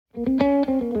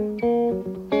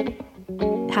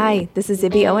Hi, this is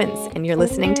Zibby Owens, and you're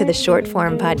listening to the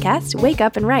short-form podcast, Wake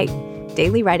Up and Write,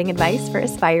 daily writing advice for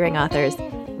aspiring authors,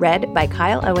 read by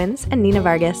Kyle Owens and Nina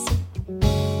Vargas.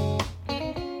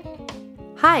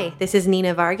 Hi, this is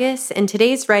Nina Vargas, and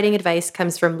today's writing advice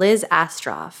comes from Liz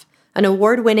Astrof, an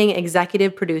award-winning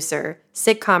executive producer,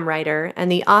 sitcom writer,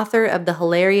 and the author of the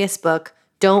hilarious book,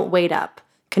 Don't Wait Up,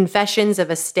 Confessions of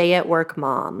a Stay-at-Work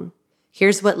Mom.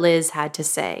 Here's what Liz had to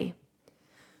say.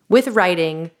 With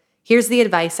writing, here's the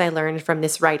advice I learned from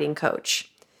this writing coach.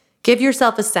 Give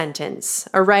yourself a sentence,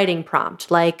 a writing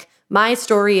prompt, like, my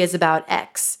story is about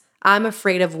X, I'm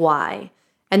afraid of Y,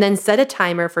 and then set a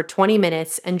timer for 20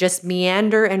 minutes and just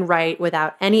meander and write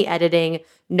without any editing,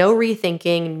 no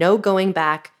rethinking, no going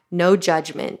back, no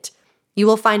judgment. You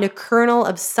will find a kernel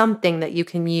of something that you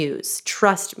can use.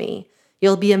 Trust me.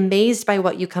 You'll be amazed by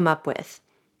what you come up with.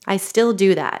 I still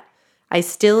do that. I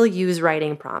still use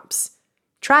writing prompts.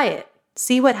 Try it.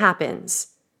 See what happens.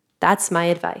 That's my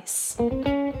advice.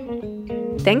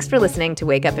 Thanks for listening to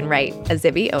Wake Up and Write, a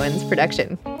Zibby Owens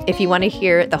production. If you want to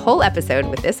hear the whole episode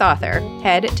with this author,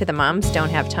 head to the Moms Don't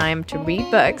Have Time to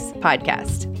Read Books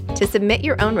podcast. To submit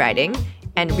your own writing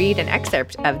and read an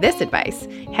excerpt of this advice,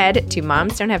 head to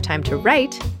Moms Don't Have Time to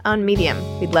Write on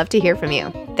Medium. We'd love to hear from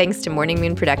you. Thanks to Morning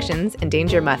Moon Productions and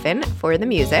Danger Muffin for the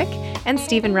music, and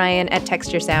Steve and Ryan at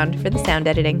Texture Sound for the sound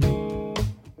editing.